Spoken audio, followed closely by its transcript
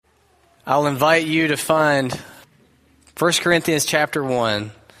I'll invite you to find 1 Corinthians chapter 1.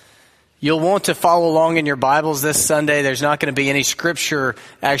 You'll want to follow along in your Bibles this Sunday. There's not going to be any scripture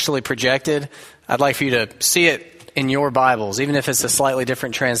actually projected. I'd like for you to see it in your Bibles, even if it's a slightly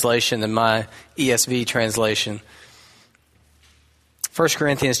different translation than my ESV translation. 1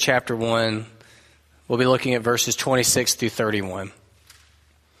 Corinthians chapter 1, we'll be looking at verses 26 through 31.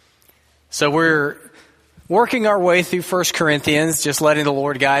 So we're working our way through 1 Corinthians, just letting the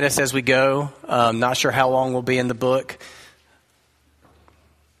Lord guide us as we go. Not sure how long we'll be in the book,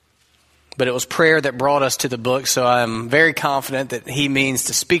 but it was prayer that brought us to the book, so I'm very confident that He means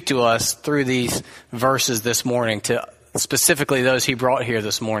to speak to us through these verses this morning, to specifically those He brought here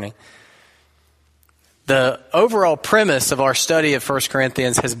this morning. The overall premise of our study of 1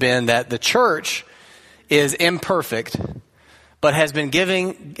 Corinthians has been that the church is imperfect, but has been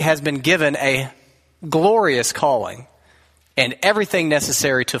given a glorious calling and everything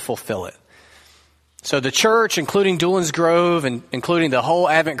necessary to fulfill it. So the church, including Doolin's Grove and including the whole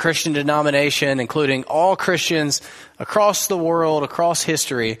Advent Christian denomination, including all Christians across the world, across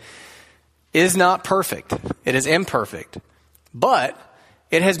history, is not perfect. It is imperfect. But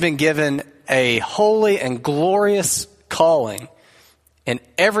it has been given a holy and glorious calling and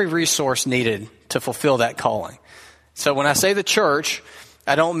every resource needed to fulfill that calling. So when I say the church,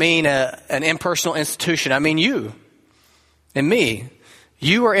 I don't mean an impersonal institution. I mean you and me.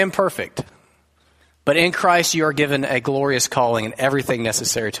 You are imperfect. But in Christ, you are given a glorious calling and everything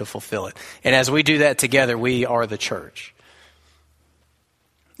necessary to fulfill it. And as we do that together, we are the church.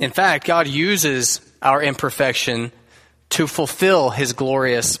 In fact, God uses our imperfection to fulfill His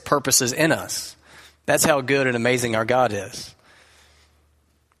glorious purposes in us. That's how good and amazing our God is.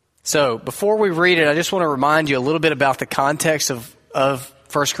 So before we read it, I just want to remind you a little bit about the context of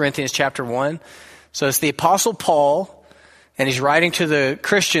 1 Corinthians chapter 1. So it's the Apostle Paul, and he's writing to the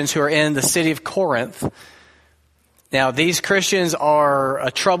Christians who are in the city of Corinth. Now, these Christians are a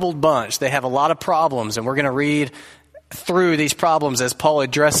troubled bunch. They have a lot of problems, and we're going to read through these problems as Paul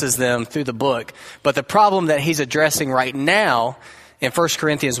addresses them through the book. But the problem that he's addressing right now in 1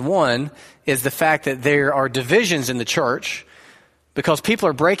 Corinthians 1 is the fact that there are divisions in the church because people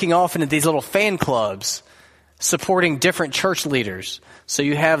are breaking off into these little fan clubs supporting different church leaders. So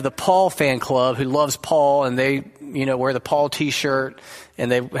you have the Paul fan club who loves Paul, and they, wear the Paul t-shirt,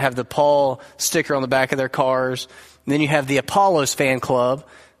 and they have the Paul sticker on the back of their cars. And then you have the Apollos fan club,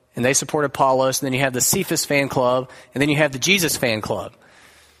 and they support Apollos. And then you have the Cephas fan club, and then you have the Jesus fan club.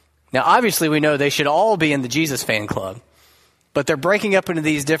 Now, obviously, we know they should all be in the Jesus fan club, but they're breaking up into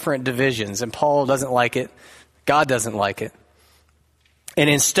these different divisions, and Paul doesn't like it. God doesn't like it. And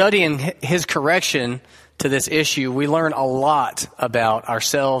in studying his correction to this issue, we learn a lot about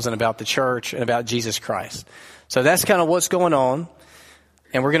ourselves and about the church and about Jesus Christ. So that's kind of what's going on.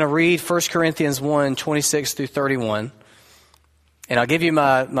 And we're going to read 1 Corinthians 1, 26 through 31. And I'll give you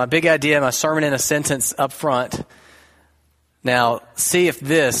my big idea, my sermon in a sentence up front. Now, see if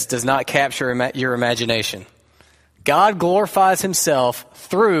this does not capture your imagination. God glorifies Himself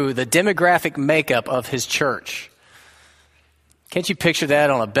through the demographic makeup of His church. Can't you picture that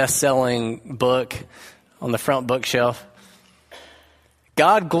on a best-selling book on the front bookshelf?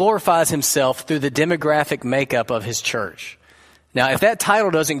 God glorifies Himself through the demographic makeup of His church. Now, if that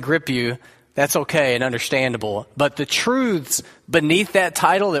title doesn't grip you, that's okay and understandable. But the truths beneath that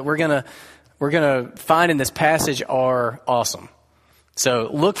title that we're gonna find in this passage are awesome. So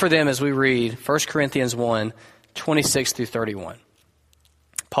look for them as we read 1 Corinthians 1, 26 through 31.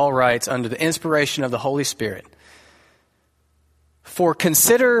 Paul writes, under the inspiration of the Holy Spirit, "For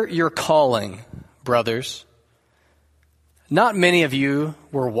consider your calling, brothers. Not many of you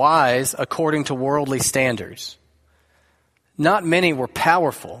were wise according to worldly standards. Not many were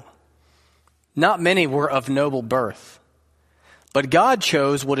powerful. Not many were of noble birth. But God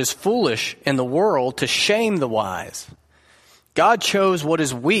chose what is foolish in the world to shame the wise. God chose what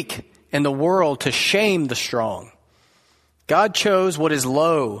is weak in the world to shame the strong. God chose what is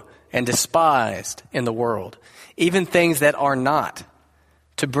low and despised in the world, even things that are not,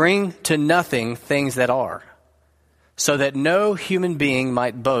 to bring to nothing things that are, so that no human being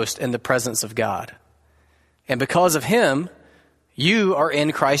might boast in the presence of God. And because of Him, you are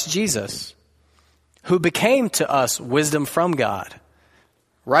in Christ Jesus, who became to us wisdom from God,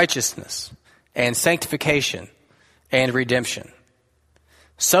 righteousness and sanctification and redemption,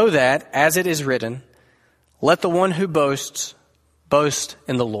 so that, as it is written, let the one who boasts boast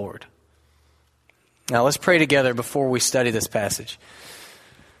in the Lord." Now let's pray together before we study this passage.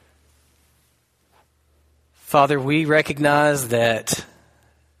 Father, we recognize that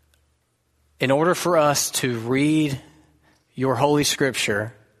in order for us to read your Holy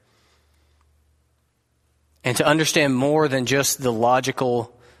Scripture, and to understand more than just the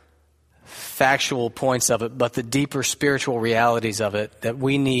logical, factual points of it, but the deeper spiritual realities of it, that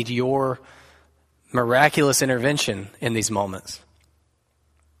we need your miraculous intervention in these moments.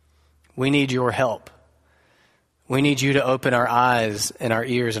 We need your help. We need you to open our eyes and our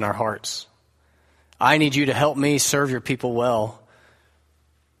ears and our hearts. I need you to help me serve your people well.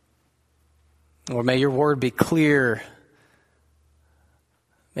 Lord, may your word be clear.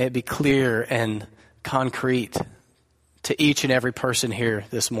 May it be clear and concrete to each and every person here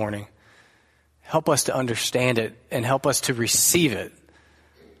this morning. Help us to understand it and help us to receive it,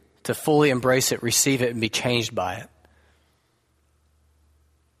 to fully embrace it, receive it, and be changed by it.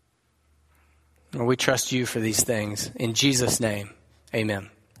 Lord, we trust you for these things. In Jesus' name, amen.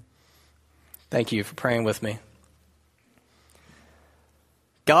 Thank you for praying with me.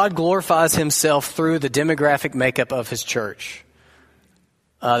 God glorifies himself through the demographic makeup of his church.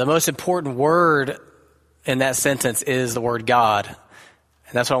 The most important word in that sentence is the word God. And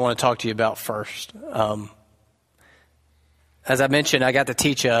that's what I want to talk to you about first. As I mentioned, I got to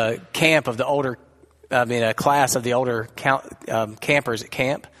teach a class of the older campers at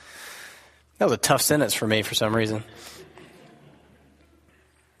camp. That was a tough sentence for me for some reason.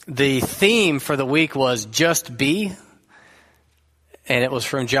 The theme for the week was just be. And it was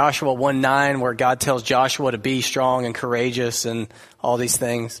from Joshua 1:9, where God tells Joshua to be strong and courageous and all these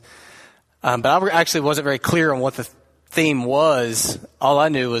things. But I actually wasn't very clear on what the theme was. All I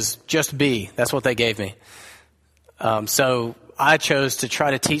knew was just be. That's what they gave me. So I chose to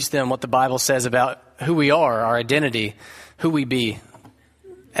try to teach them what the Bible says about who we are, our identity, who we be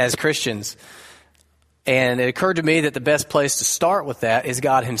as Christians. And it occurred to me that the best place to start with that is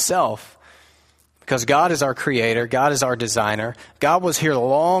God himself. Because God is our creator. God is our designer. God was here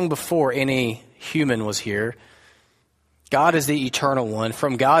long before any human was here. God is the eternal one.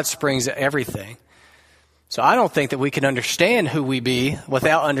 From God springs everything. So I don't think that we can understand who we be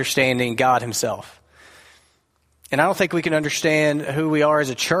without understanding God himself. And I don't think we can understand who we are as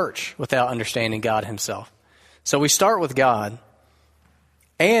a church without understanding God himself. So we start with God.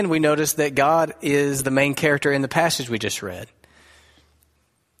 And we notice that God is the main character in the passage we just read.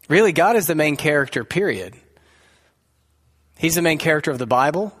 Really, God is the main character, period. He's the main character of the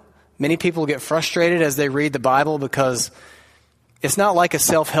Bible. Many people get frustrated as they read the Bible because it's not like a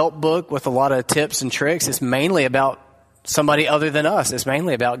self-help book with a lot of tips and tricks. It's mainly about somebody other than us. It's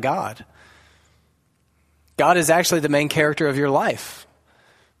mainly about God. God is actually the main character of your life.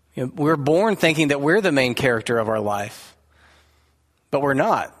 We're born thinking that we're the main character of our life, but we're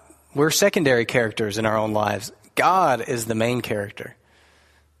not. We're secondary characters in our own lives. God is the main character.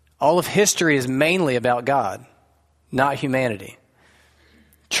 All of history is mainly about God, not humanity.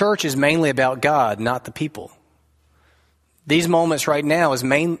 Church is mainly about God, not the people. These moments right now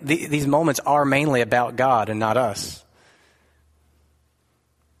these moments are mainly about God and not us.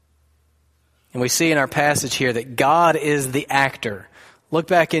 And we see in our passage here that God is the actor. Look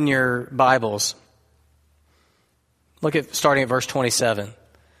back in your Bibles. Starting at verse 27.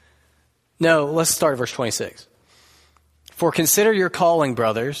 No, let's start at verse 26. For consider your calling,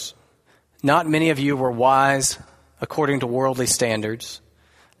 brothers. Not many of you were wise according to worldly standards.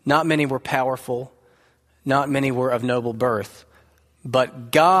 Not many were powerful. Not many were of noble birth.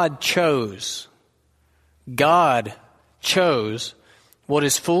 But God chose what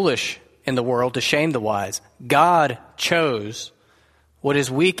is foolish in the world to shame the wise. God chose what is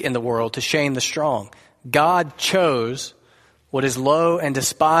weak in the world to shame the strong. God chose what is low and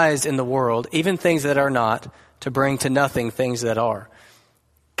despised in the world, even things that are not, to bring to nothing things that are.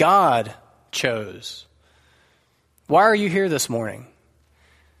 God chose. Why are you here this morning?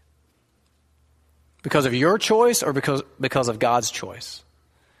 Because of your choice or because of God's choice?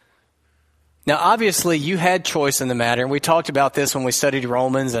 Now, obviously, you had choice in the matter, and we talked about this when we studied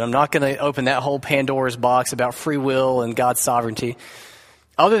Romans, and I'm not going to open that whole Pandora's box about free will and God's sovereignty,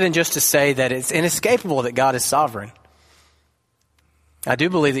 other than just to say that it's inescapable that God is sovereign. I do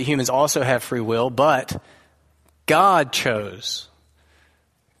believe that humans also have free will, but God chose.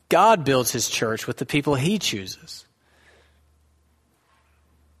 God builds his church with the people he chooses.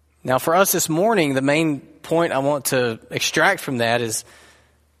 Now, for us this morning, the main point I want to extract from that is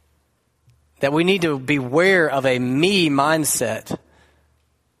that we need to beware of a me mindset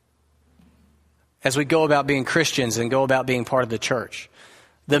as we go about being Christians and go about being part of the church.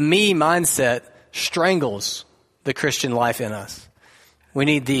 The me mindset strangles the Christian life in us. We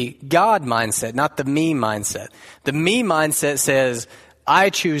need the God mindset, not the me mindset. The me mindset says, I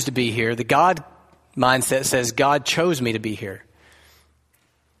choose to be here. The God mindset says, God chose me to be here.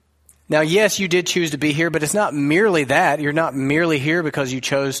 Now, yes, you did choose to be here, but it's not merely that. You're not merely here because you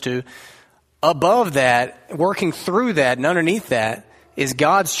chose to. above that, working through that and underneath that, is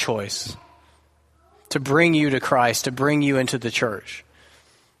God's choice to bring you to Christ, to bring you into the church.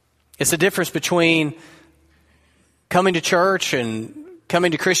 It's the difference between coming to church and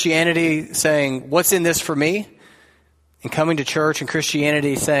coming to Christianity saying, what's in this for me? And coming to church and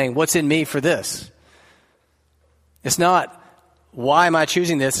Christianity saying, what's in me for this? It's not, why am I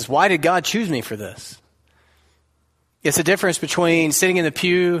choosing this? It's, why did God choose me for this? It's the difference between sitting in the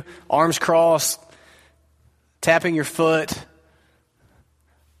pew, arms crossed, tapping your foot.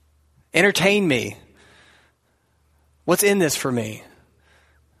 Entertain me. What's in this for me?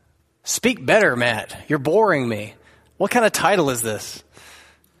 Speak better, Matt. You're boring me. What kind of title is this?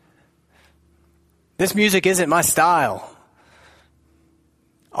 This music isn't my style.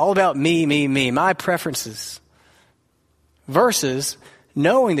 All about me, my preferences. Versus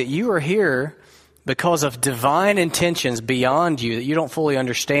knowing that you are here because of divine intentions beyond you that you don't fully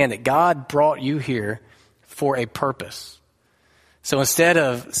understand, that God brought you here for a purpose. So instead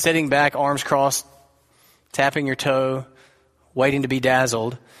of sitting back, arms crossed, tapping your toe, waiting to be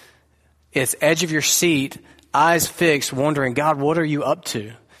dazzled, it's edge of your seat, eyes fixed, wondering, God, what are you up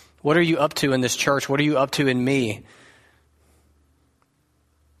to? What are you up to in this church? What are you up to in me?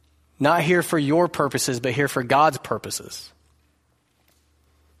 Not here for your purposes, but here for God's purposes.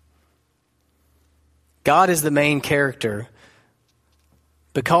 God is the main character.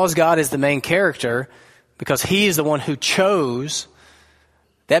 Because God is the main character, because He is the one who chose,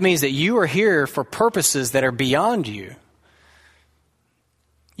 that means that you are here for purposes that are beyond you.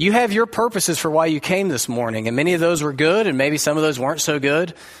 You have your purposes for why you came this morning, and many of those were good, and maybe some of those weren't so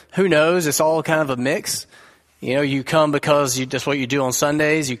good. Who knows? It's all kind of a mix. You know, you come because that's what you do on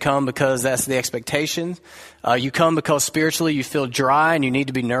Sundays. You come because that's the expectation. You come because spiritually you feel dry and you need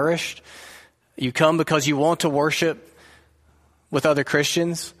to be nourished. You come because you want to worship with other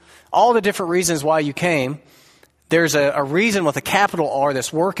Christians. All the different reasons why you came, there's a reason with a capital R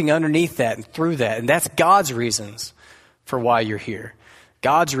that's working underneath that and through that, and that's God's reasons for why you're here.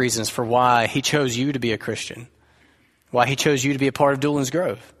 God's reasons for why He chose you to be a Christian, why He chose you to be a part of Doolin's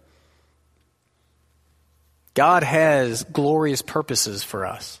Grove. God has glorious purposes for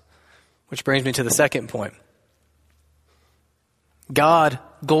us, which brings me to the second point. God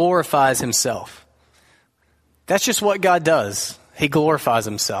glorifies Himself. That's just what God does. He glorifies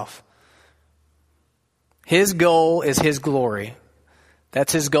Himself. His goal is His glory.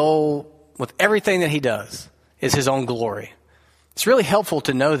 That's His goal with everything that He does, is His own glory. It's really helpful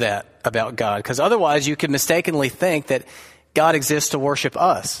to know that about God, because otherwise you could mistakenly think that God exists to worship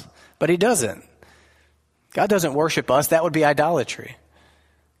us, but He doesn't. God doesn't worship us. That would be idolatry.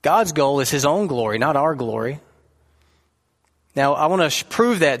 God's goal is His own glory, not our glory. Now, I want to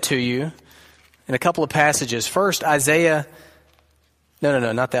prove that to you in a couple of passages. First, Isaiah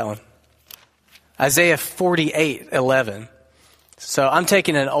 48:11. So I'm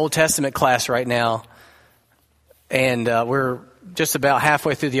taking an Old Testament class right now, and we're just about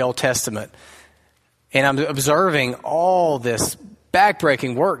halfway through the Old Testament. And I'm observing all this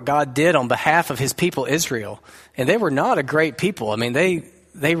backbreaking work God did on behalf of His people, Israel. And they were not a great people. I mean,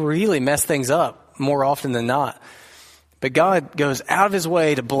 they really messed things up more often than not. But God goes out of His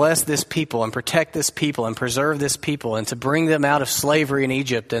way to bless this people and protect this people and preserve this people and to bring them out of slavery in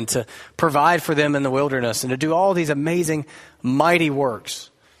Egypt and to provide for them in the wilderness and to do all these amazing, mighty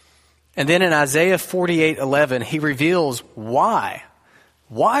works. And then in Isaiah 48:11, He reveals why.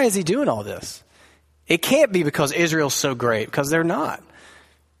 Why is He doing all this? It can't be because Israel's so great, because they're not.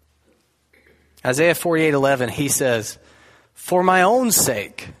 Isaiah 48:11, He says, for my own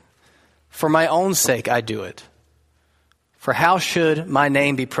sake I do it. For how should my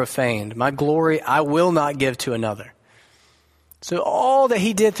name be profaned? My glory I will not give to another. So all that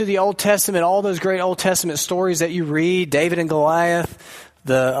He did through the Old Testament, all those great Old Testament stories that you read, David and Goliath,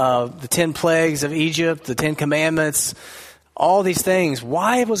 the 10 plagues of Egypt, the 10 commandments, all these things.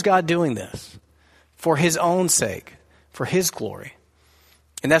 Why was God doing this? For His own sake, for His glory.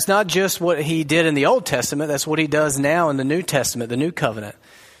 And that's not just what He did in the Old Testament, that's what He does now in the New Testament, the New Covenant.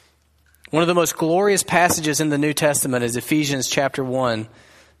 One of the most glorious passages in the New Testament is Ephesians chapter 1,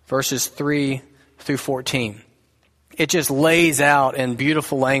 verses 3 through 14. It just lays out in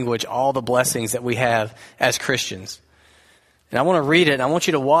beautiful language all the blessings that we have as Christians. And I want to read it, and I want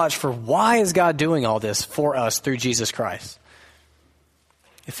you to watch for why is God doing all this for us through Jesus Christ.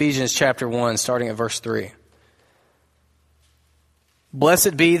 Ephesians chapter 1, starting at verse 3.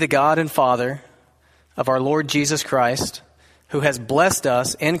 Blessed be the God and Father of our Lord Jesus Christ, who has blessed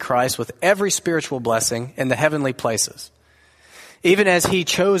us in Christ with every spiritual blessing in the heavenly places, even as He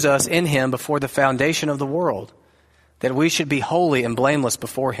chose us in Him before the foundation of the world, that we should be holy and blameless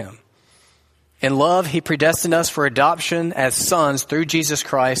before Him. In love, he predestined us for adoption as sons through Jesus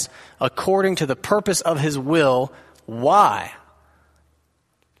Christ, according to the purpose of his will. Why?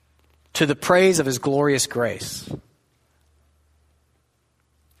 To the praise of his glorious grace,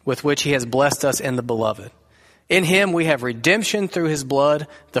 with which he has blessed us in the beloved. In him we have redemption through his blood,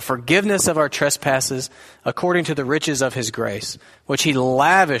 the forgiveness of our trespasses, according to the riches of his grace, which he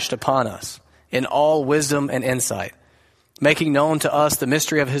lavished upon us in all wisdom and insight, making known to us the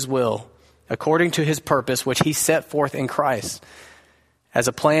mystery of his will, according to his purpose, which he set forth in Christ, as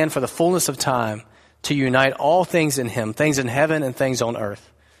a plan for the fullness of time, to unite all things in him, things in heaven and things on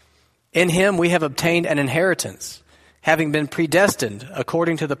earth. In him we have obtained an inheritance, having been predestined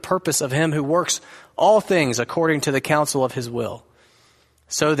according to the purpose of him who works all things according to the counsel of his will,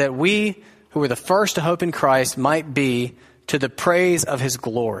 so that we who were the first to hope in Christ might be to the praise of his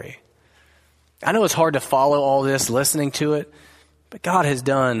glory. I know it's hard to follow all this listening to it, but God has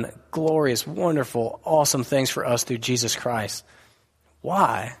done glorious, wonderful, awesome things for us through Jesus Christ.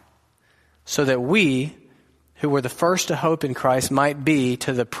 Why? So that we, who were the first to hope in Christ, might be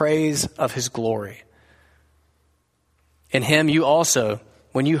to the praise of his glory. In him you also,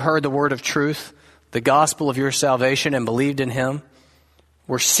 when you heard the word of truth, the gospel of your salvation, and believed in him,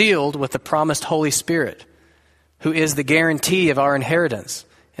 were sealed with the promised Holy Spirit, who is the guarantee of our inheritance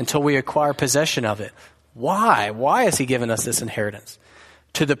until we acquire possession of it. Why? Why has he given us this inheritance?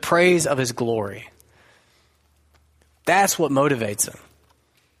 To the praise of his glory. That's what motivates him.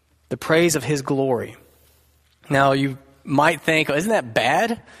 The praise of his glory. Now, you might think, oh, isn't that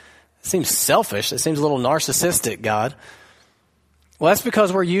bad? It seems selfish. It seems a little narcissistic, God. Well, that's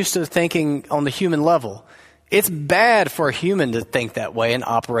because we're used to thinking on the human level. It's bad for a human to think that way and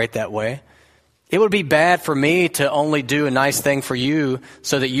operate that way. It would be bad for me to only do a nice thing for you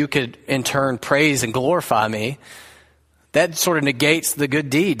so that you could in turn praise and glorify me. That sort of negates the good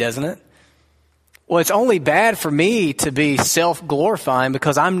deed, doesn't it? Well, it's only bad for me to be self-glorifying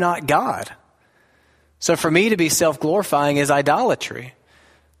because I'm not God. So for me to be self-glorifying is idolatry.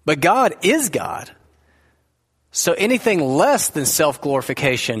 But God is God. So anything less than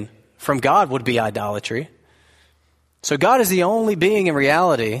self-glorification from God would be idolatry. So God is the only being in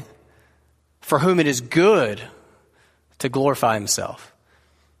reality for whom it is good to glorify himself.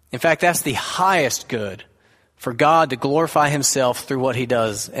 In fact, that's the highest good, for God to glorify himself through what he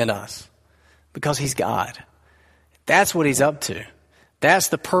does in us, because he's God. That's what he's up to. That's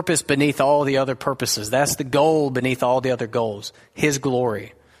the purpose beneath all the other purposes. That's the goal beneath all the other goals, his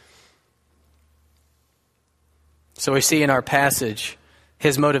glory. So we see in our passage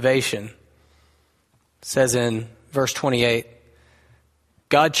his motivation. It says in verse 28,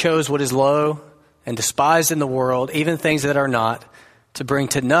 God chose what is low and despised in the world, even things that are not, to bring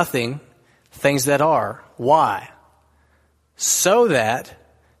to nothing things that are. Why? So that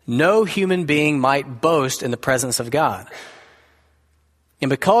no human being might boast in the presence of God. And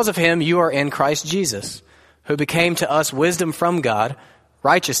because of him, you are in Christ Jesus, who became to us wisdom from God,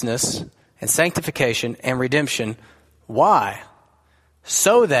 righteousness and sanctification and redemption. Why?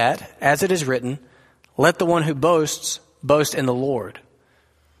 So that, as it is written, let the one who boasts boast in the Lord.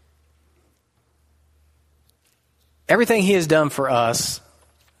 Everything he has done for us,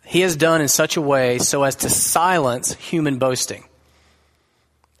 he has done in such a way so as to silence human boasting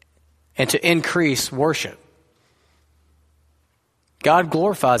and to increase worship. God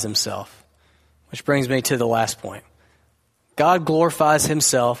glorifies himself, which brings me to the last point. God glorifies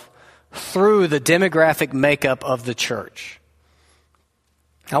himself through the demographic makeup of the church.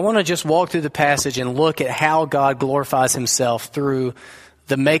 I want to just walk through the passage and look at how God glorifies himself through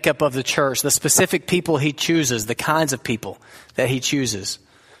the makeup of the church, the specific people he chooses, the kinds of people that he chooses.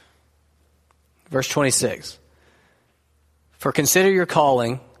 Verse 26. For consider your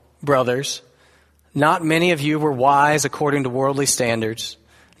calling, brothers. Not many of you were wise according to worldly standards.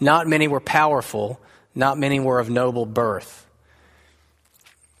 Not many were powerful. Not many were of noble birth.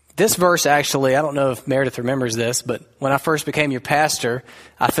 This verse actually, I don't know if Meredith remembers this, but when I first became your pastor,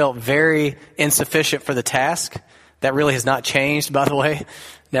 I felt very insufficient for the task. That really has not changed, by the way,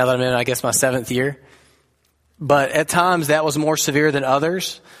 now that I'm in, I guess, my 7th year. But at times that was more severe than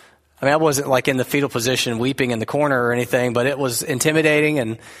others. I mean, I wasn't like in the fetal position weeping in the corner or anything, but it was intimidating.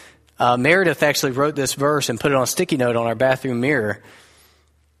 And Meredith actually wrote this verse and put it on a sticky note on our bathroom mirror.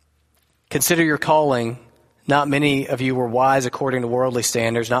 Consider your calling. Not many of you were wise according to worldly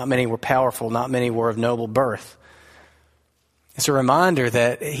standards. Not many were powerful. Not many were of noble birth. It's a reminder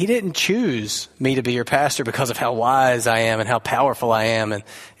that he didn't choose me to be your pastor because of how wise I am and how powerful I am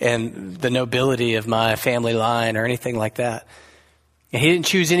and the nobility of my family line or anything like that. And he didn't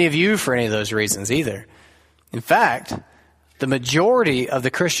choose any of you for any of those reasons either. In fact, the majority of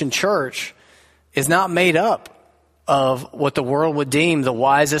the Christian church is not made up of what the world would deem the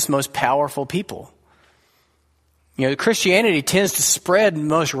wisest, most powerful people. Christianity tends to spread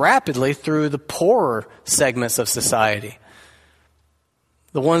most rapidly through the poorer segments of society.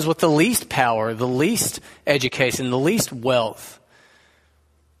 The ones with the least power, the least education, the least wealth.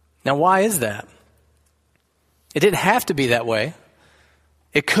 Now, why is that? It didn't have to be that way.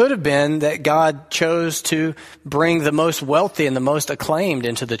 It could have been that God chose to bring the most wealthy and the most acclaimed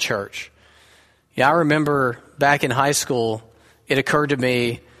into the church. I remember back in high school, it occurred to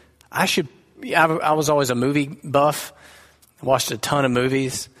me, I was always a movie buff. I watched a ton of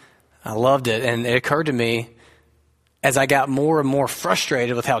movies. I loved it. And it occurred to me, as I got more and more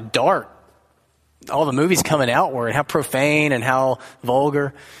frustrated with how dark all the movies coming out were and how profane and how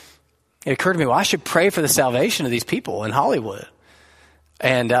vulgar, it occurred to me, well, I should pray for the salvation of these people in Hollywood.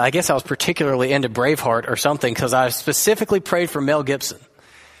 And I guess I was particularly into Braveheart or something because I specifically prayed for Mel Gibson.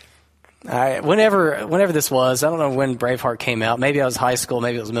 Whenever this was, I don't know when Braveheart came out. Maybe I was high school,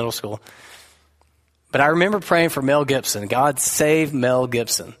 maybe it was middle school. But I remember praying for Mel Gibson. God save Mel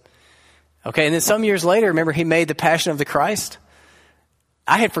Gibson. Okay, and then some years later, remember he made The Passion of the Christ?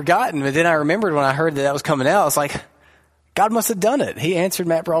 I had forgotten, but then I remembered when I heard that was coming out. I was like, God must have done it. He answered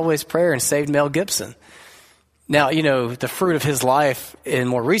Matt Broadway's prayer and saved Mel Gibson. Now, the fruit of his life in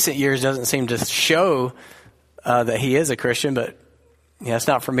more recent years doesn't seem to show that he is a Christian, but it's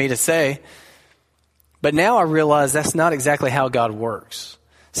not for me to say. But now I realize that's not exactly how God works.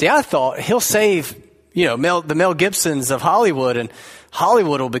 See, I thought he'll save, the Mel Gibsons of Hollywood, and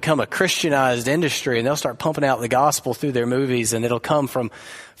Hollywood will become a Christianized industry, and they'll start pumping out the gospel through their movies, and it'll come from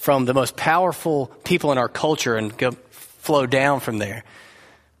the most powerful people in our culture and flow down from there.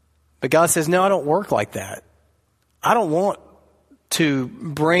 But God says, no, I don't work like that. I don't want to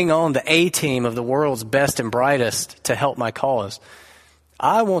bring on the A-team of the world's best and brightest to help my cause.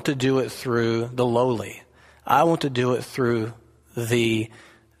 I want to do it through the lowly. I want to do it through the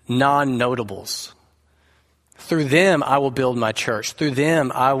non-notables. Through them, I will build my church. Through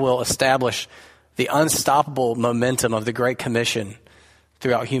them, I will establish the unstoppable momentum of the Great Commission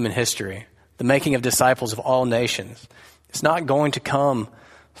throughout human history, the making of disciples of all nations. It's not going to come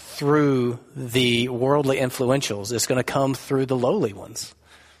through the worldly influentials. It's going to come through the lowly ones.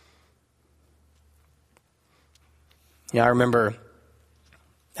 I remember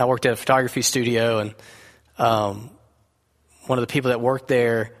I worked at a photography studio, and one of the people that worked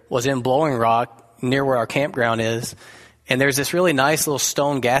there was in Blowing Rock, near where our campground is. And there's this really nice little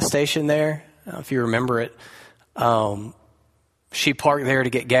stone gas station there. I don't know if you remember it. She parked there to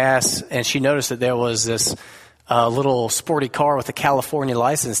get gas, and she noticed that there was this little sporty car with a California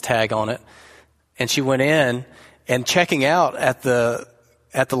license tag on it. And she went in, and checking out at the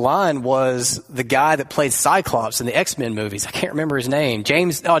line was the guy that played Cyclops in the X-Men movies. I can't remember his name.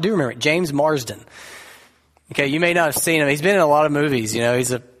 I do remember it. James Marsden. Okay, you may not have seen him. He's been in a lot of movies.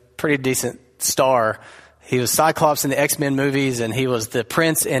 He's a pretty decent star. He was Cyclops in the X-Men movies, and he was the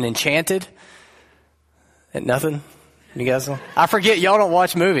prince in Enchanted. Nothing? You guys know? I forget. Y'all don't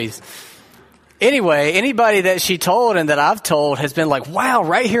watch movies. Anyway, anybody that she told and that I've told has been like, wow,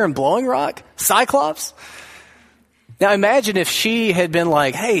 right here in Blowing Rock? Cyclops? Now imagine if she had been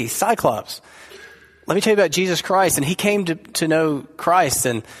like, hey, Cyclops, let me tell you about Jesus Christ. And he came to know Christ,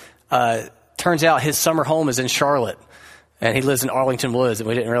 and turns out his summer home is in Charlotte. And he lives in Arlington Woods, and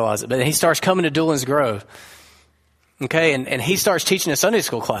we didn't realize it. But he starts coming to Doolin's Grove. Okay, and he starts teaching a Sunday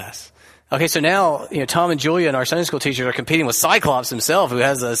school class. Okay, so now, Tom and Julia and our Sunday school teachers are competing with Cyclops himself, who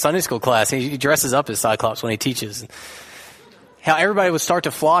has a Sunday school class. He dresses up as Cyclops when he teaches. How everybody would start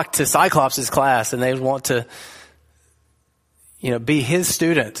to flock to Cyclops' class, and they would want to, be his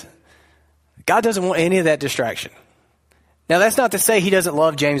student. God doesn't want any of that distraction. Now, that's not to say he doesn't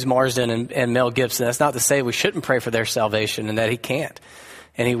love James Marsden and Mel Gibson. That's not to say we shouldn't pray for their salvation and that he can't,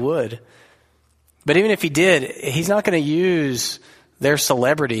 and he would. But even if he did, he's not going to use their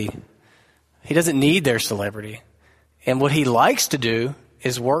celebrity. He doesn't need their celebrity. And what he likes to do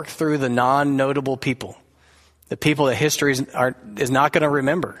is work through the non-notable people, the people that history is not going to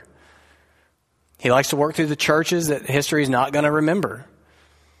remember. He likes to work through the churches that history is not going to remember.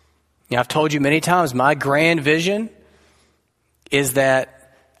 I've told you many times, my grand vision is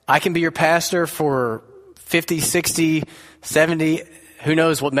that I can be your pastor for 50, 60, 70, who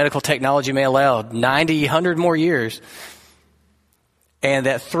knows what medical technology may allow, 90, 100 more years. And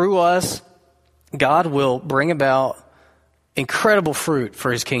that through us, God will bring about incredible fruit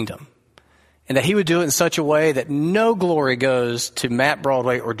for his kingdom. And that he would do it in such a way that no glory goes to Matt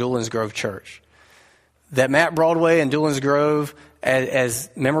Broadway or Doolin's Grove Church. That Matt Broadway and Doolin's Grove as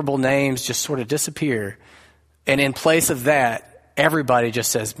memorable names just sort of disappear. And in place of that, everybody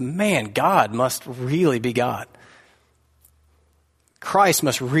just says, man, God must really be God. Christ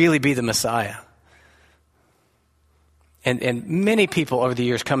must really be the Messiah. And many people over the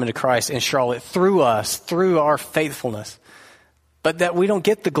years come into Christ in Charlotte through us, through our faithfulness. But that we don't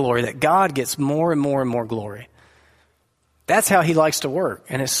get the glory, that God gets more and more and more glory. That's how he likes to work.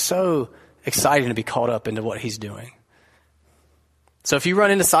 And it's so exciting to be caught up into what he's doing. So if you run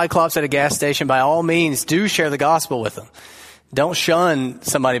into Cyclops at a gas station, by all means, do share the gospel with them. Don't shun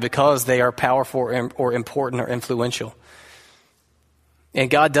somebody because they are powerful or important or influential. And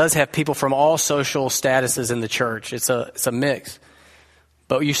God does have people from all social statuses in the church. It's a mix.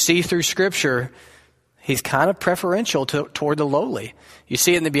 But you see through Scripture, he's kind of preferential toward the lowly. You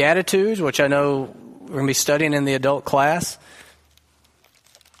see it in the Beatitudes, which I know we're going to be studying in the adult class.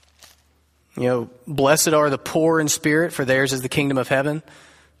 You know, blessed are the poor in spirit, for theirs is the kingdom of heaven.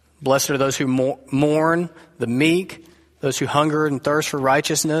 Blessed are those who mourn, the meek, those who hunger and thirst for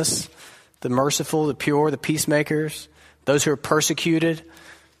righteousness, the merciful, the pure, the peacemakers, those who are persecuted.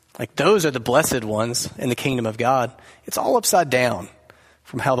 Like, those are the blessed ones in the kingdom of God. It's all upside down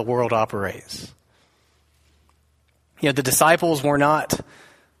from how the world operates. You know, the disciples were not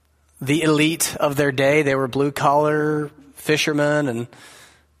the elite of their day. They were blue-collar fishermen and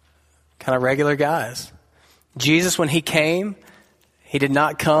kind of regular guys. Jesus, when he came, he did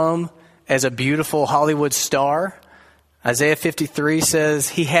not come as a beautiful Hollywood star. Isaiah 53 says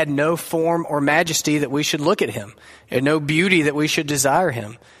he had no form or majesty that we should look at him, and no beauty that we should desire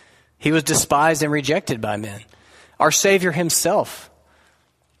him. He was despised and rejected by men. Our Savior himself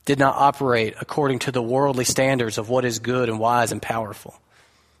did not operate according to the worldly standards of what is good and wise and powerful.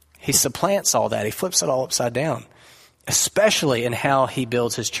 He supplants all that. He flips it all upside down, especially in how he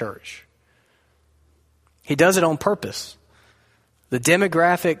builds his church. He does it on purpose. The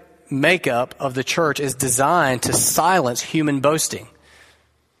demographic makeup of the church is designed to silence human boasting.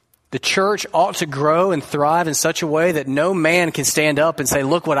 The church ought to grow and thrive in such a way that no man can stand up and say,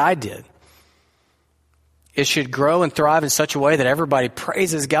 look what I did. It should grow and thrive in such a way that everybody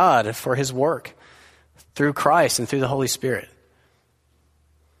praises God for his work through Christ and through the Holy Spirit.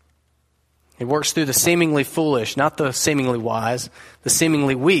 It works through the seemingly foolish, not the seemingly wise, the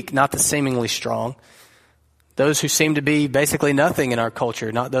seemingly weak, not the seemingly strong, those who seem to be basically nothing in our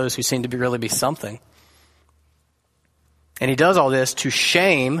culture, not those who seem to really be something. And he does all this to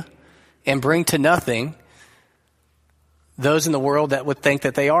shame and bring to nothing those in the world that would think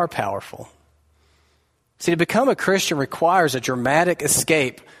that they are powerful. See, to become a Christian requires a dramatic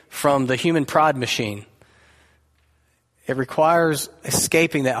escape from the human pride machine. It requires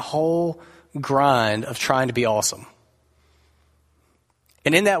escaping that whole grind of trying to be awesome.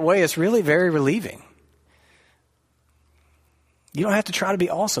 And in that way, it's really very relieving. You don't have to try to be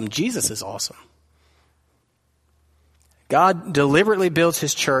awesome. Jesus is awesome. God deliberately builds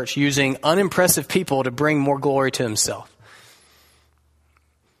his church using unimpressive people to bring more glory to himself.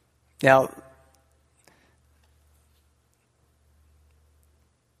 Now,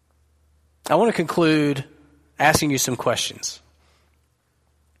 I want to conclude asking you some questions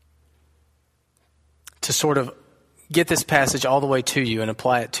to sort of get this passage all the way to you and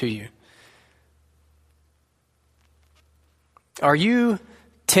apply it to you. Are you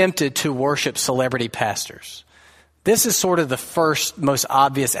tempted to worship celebrity pastors? This is sort of the first, most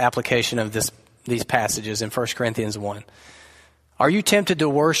obvious application of these passages in 1 Corinthians 1. Are you tempted to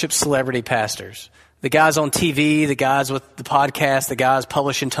worship celebrity pastors? The guys on TV, the guys with the podcast, the guys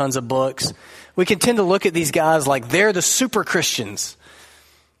publishing tons of books. We can tend to look at these guys like they're the super Christians.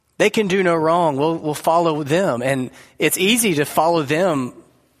 They can do no wrong. We'll follow them. And it's easy to follow them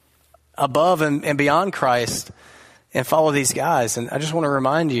above and beyond Christ and follow these guys. And I just want to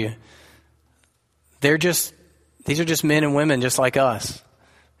remind you, these are just men and women just like us.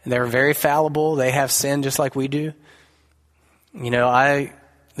 And they're very fallible. They have sin just like we do. You know,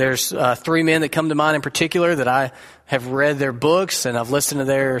 there's 3 men that come to mind in particular that I have read their books and I've listened to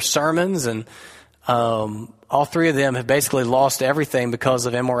their sermons, and all 3 of them have basically lost everything because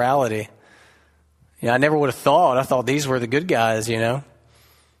of immorality. You know, I never would have thought. I thought these were the good guys, you know.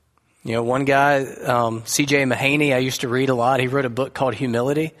 You know, one guy, C.J. Mahaney, I used to read a lot. He wrote a book called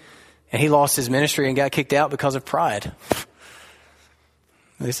Humility, and he lost his ministry and got kicked out because of pride.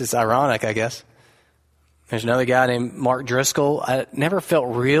 This is ironic, I guess. There's another guy named Mark Driscoll. I never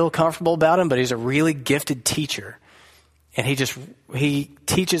felt real comfortable about him, but he's a really gifted teacher. And he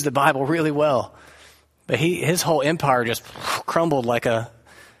teaches the Bible really well. But his whole empire just crumbled like a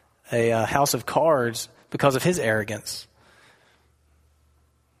house of cards because of his arrogance.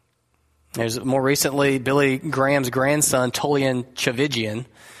 There's more recently Billy Graham's grandson, Tolian Chavigian.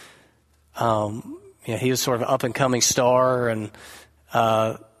 he was sort of an up-and-coming star, and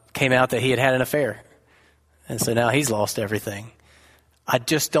came out that he had an affair. And so now he's lost everything. I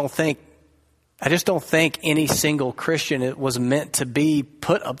just don't think any single Christian was meant to be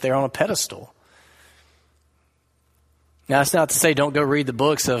put up there on a pedestal. Now, it's not to say don't go read the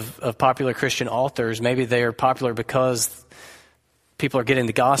books of popular Christian authors. Maybe they are popular because people are getting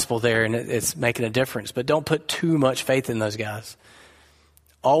the gospel there and it's making a difference. But don't put too much faith in those guys.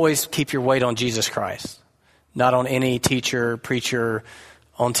 Always keep your weight on Jesus Christ, not on any teacher, preacher,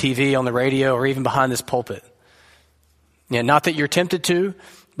 on TV, on the radio, or even behind this pulpit. Not that you're tempted to,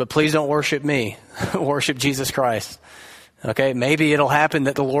 but please don't worship me. Worship Jesus Christ. Okay, maybe it'll happen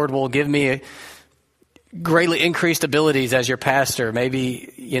that the Lord will give me greatly increased abilities as your pastor.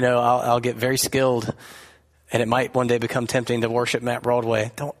 Maybe, I'll get very skilled, and it might one day become tempting to worship Matt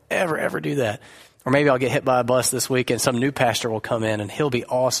Broadway. Don't ever do that. Or maybe I'll get hit by a bus this week and some new pastor will come in and he'll be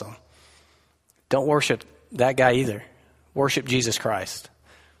awesome. Don't worship that guy either. Worship Jesus Christ.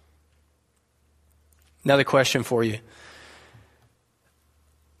 Another question for you.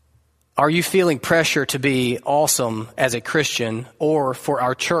 Are you feeling pressure to be awesome as a Christian, or for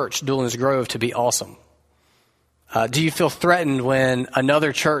our church, Doolin's Grove, to be awesome? Do you feel threatened when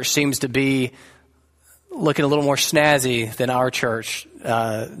another church seems to be looking a little more snazzy than our church,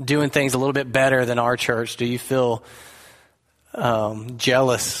 doing things a little bit better than our church? Do you feel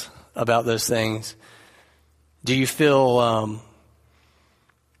jealous about those things? Do you feel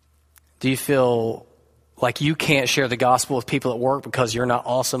like you can't share the gospel with people at work because you're not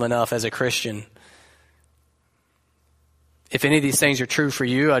awesome enough as a Christian? If any of these things are true for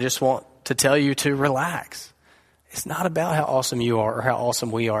you, I just want to tell you to relax. It's not about how awesome you are or how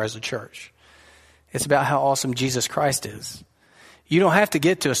awesome we are as a church. It's about how awesome Jesus Christ is. You don't have to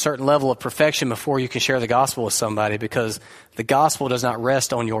get to a certain level of perfection before you can share the gospel with somebody, because the gospel does not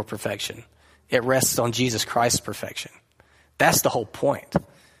rest on your perfection. It rests on Jesus Christ's perfection. That's the whole point.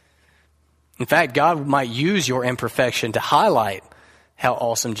 In fact, God might use your imperfection to highlight how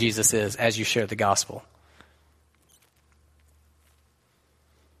awesome Jesus is as you share the gospel.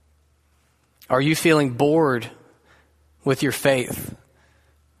 Are you feeling bored with your faith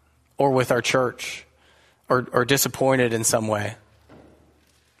or with our church, or disappointed in some way?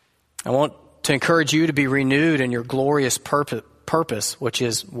 I want to encourage you to be renewed in your glorious purpose, which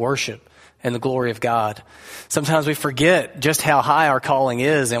is worship and the glory of God. Sometimes we forget just how high our calling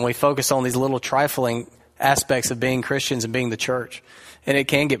is, and we focus on these little trifling aspects of being Christians and being the church. And it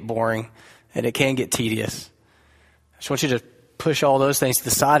can get boring, and it can get tedious. I just want you to push all those things to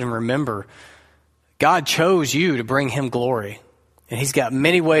the side and remember, God chose you to bring him glory. And he's got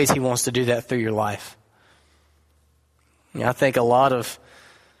many ways he wants to do that through your life. I think a lot of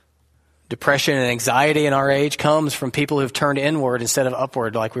depression and anxiety in our age comes from people who've turned inward instead of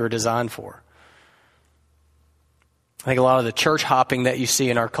upward like we were designed for. I think a lot of the church hopping that you see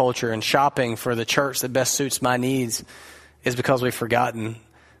in our culture and shopping for the church that best suits my needs is because we've forgotten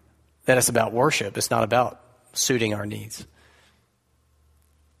that it's about worship. It's not about suiting our needs.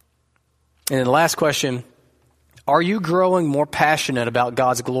 And then the last question, are you growing more passionate about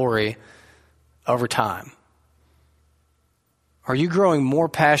God's glory over time? Are you growing more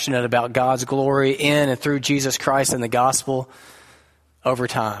passionate about God's glory in and through Jesus Christ and the gospel over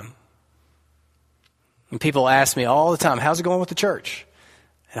time? And people ask me all the time, how's it going with the church?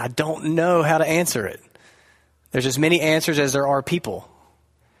 And I don't know how to answer it. There's as many answers as there are people.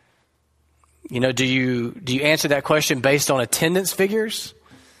 Do you answer that question based on attendance figures?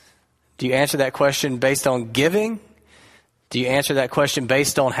 Do you answer that question based on giving? Do you answer that question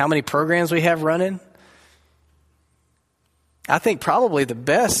based on how many programs we have running? I think probably the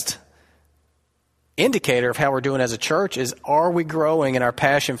best indicator of how we're doing as a church is, are we growing in our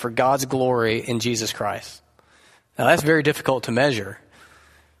passion for God's glory in Jesus Christ? Now, that's very difficult to measure.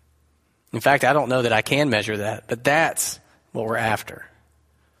 In fact, I don't know that I can measure that, but that's what we're after.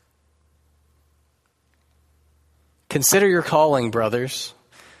 Consider your calling, brothers.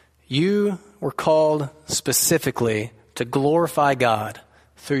 You were called specifically to glorify God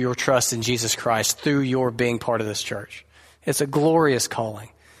through your trust in Jesus Christ, through your being part of this church. It's a glorious calling.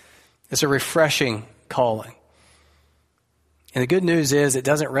 It's a refreshing calling. And the good news is it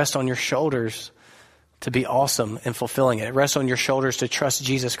doesn't rest on your shoulders to be awesome in fulfilling it. It rests on your shoulders to trust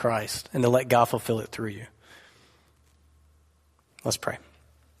Jesus Christ and to let God fulfill it through you. Let's pray.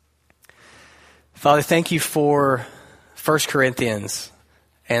 Father, thank you for 1 Corinthians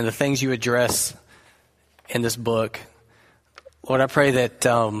and the things you address in this book. Lord, I pray that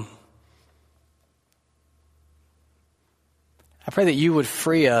you would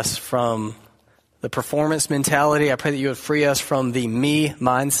free us from the performance mentality. I pray that you would free us from the me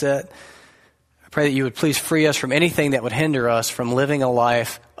mindset. I pray that you would please free us from anything that would hinder us from living a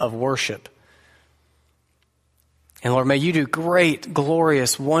life of worship. And Lord, may you do great,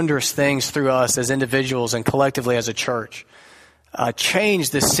 glorious, wondrous things through us as individuals and collectively as a church. Change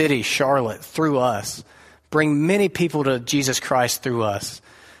this city, Charlotte, through us. Bring many people to Jesus Christ through us.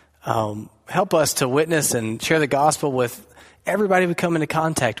 Help us to witness and share the gospel with everybody we come into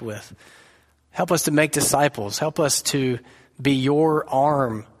contact with. Help us to make disciples. Help us to be your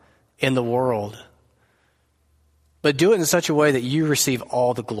arm in the world. But do it in such a way that you receive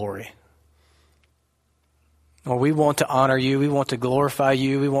all the glory. Lord, we want to honor you. We want to glorify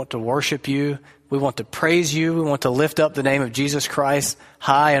you. We want to worship you. We want to praise you. We want to lift up the name of Jesus Christ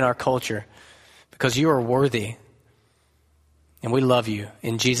high in our culture because you are worthy. And we love you.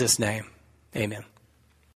 In Jesus' name, amen.